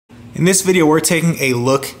In this video, we're taking a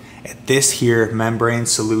look at this here Membrane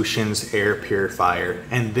Solutions air purifier,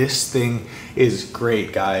 and this thing is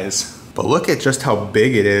great, guys. But look at just how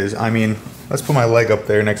big it is. I mean, let's put my leg up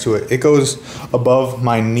there next to it. It goes above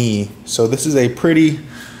my knee, so this is a pretty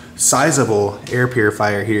sizable air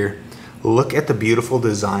purifier here. Look at the beautiful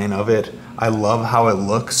design of it. I love how it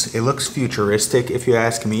looks. It looks futuristic, if you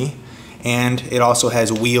ask me, and it also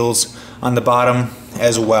has wheels on the bottom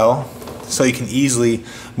as well, so you can easily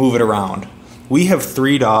move it around. We have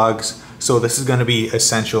 3 dogs, so this is going to be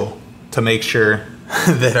essential to make sure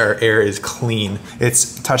that our air is clean.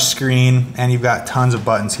 It's touchscreen, and you've got tons of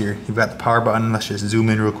buttons here. You've got the power button. Let's just zoom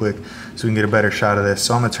in real quick so we can get a better shot of this.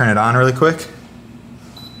 So I'm going to turn it on really quick,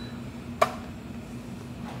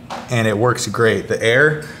 and it works great. The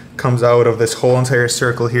air comes out of this whole entire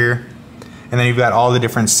circle here, and then you've got all the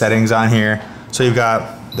different settings on here. So you've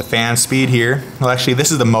got the fan speed here. Well, actually, this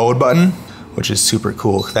is the mode button, which is super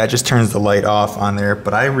cool. That just turns the light off on there,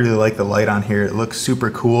 but I really like the light on here. It looks super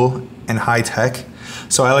cool and high tech,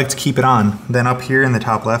 so I like to keep it on. Then up here in the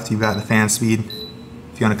top left, you've got the fan speed,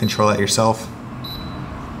 if you want to control that yourself.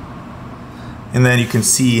 And then you can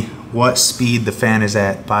see what speed the fan is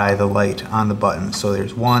at by the light on the button. So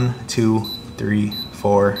there's 1, 2, 3,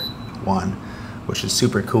 4, 1, which is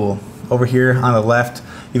super cool. Over here on the left,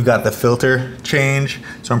 you've got the filter change.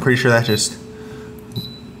 So I'm pretty sure that just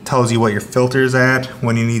tells you what your filter is at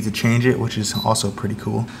when you need to change it, which is also pretty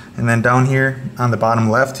cool. And then down here on the bottom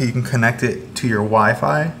left, you can connect it to your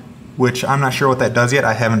Wi-Fi, which I'm not sure what that does yet.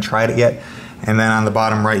 I haven't tried it yet. And then on the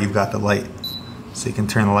bottom right, you've got the light. So you can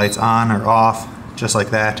turn the lights on or off, just like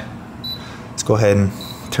that. Let's go ahead and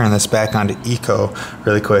turn this back onto Eco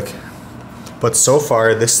really quick. But so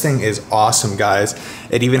far, this thing is awesome, guys.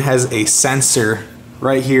 It even has a sensor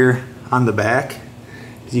right here on the back.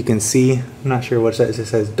 As you can see, I'm not sure what it says. It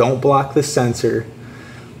says, don't block the sensor.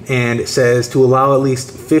 And it says to allow at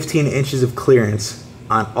least 15 inches of clearance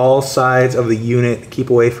on all sides of the unit.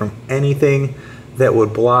 Keep away from anything that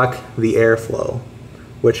would block the airflow.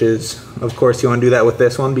 Which is, of course, you want to do that with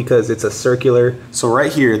this one because it's a circular. So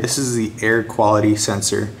right here, this is the air quality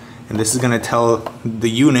sensor. And this is going to tell the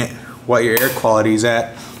unit what your air quality is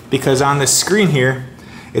at. Because on this screen here,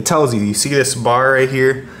 it tells you see this bar right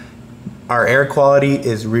here? Our air quality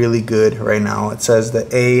is really good right now. It says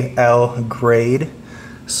the AL grade.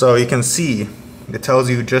 So you can see, it tells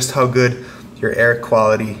you just how good your air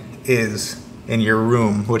quality is in your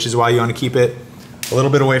room, which is why you want to keep it a little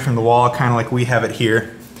bit away from the wall, kind of like we have it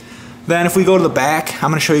here. Then if we go to the back, I'm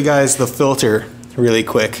going to show you guys the filter really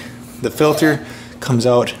quick. The filter comes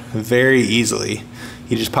out very easily.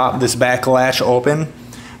 You just pop this back latch open,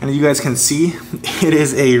 and you guys can see it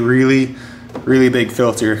is a really big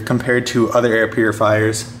filter compared to other air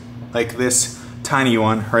purifiers like this tiny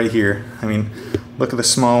one right here. I mean, look at the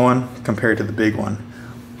small one compared to the big one.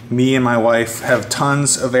 Me and my wife have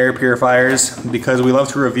tons of air purifiers because we love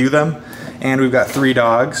to review them, and we've got 3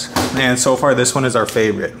 dogs, and so far this one is our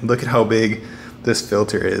favorite. Look at how big this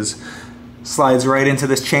filter is. Slides right into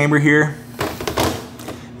this chamber here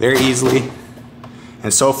very easily,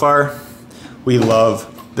 and so far we love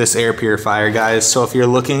this air purifier, guys. So if you're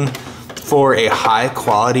looking for a high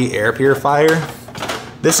quality air purifier,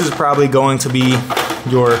 this is probably going to be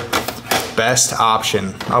your best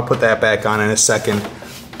option. I'll put that back on in a second,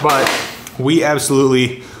 but we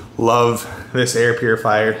absolutely love this air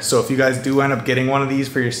purifier. So if you guys do end up getting one of these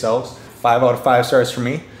for yourselves, 5 out of 5 stars for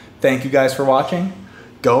me. Thank you guys for watching.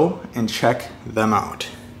 Go and check them out.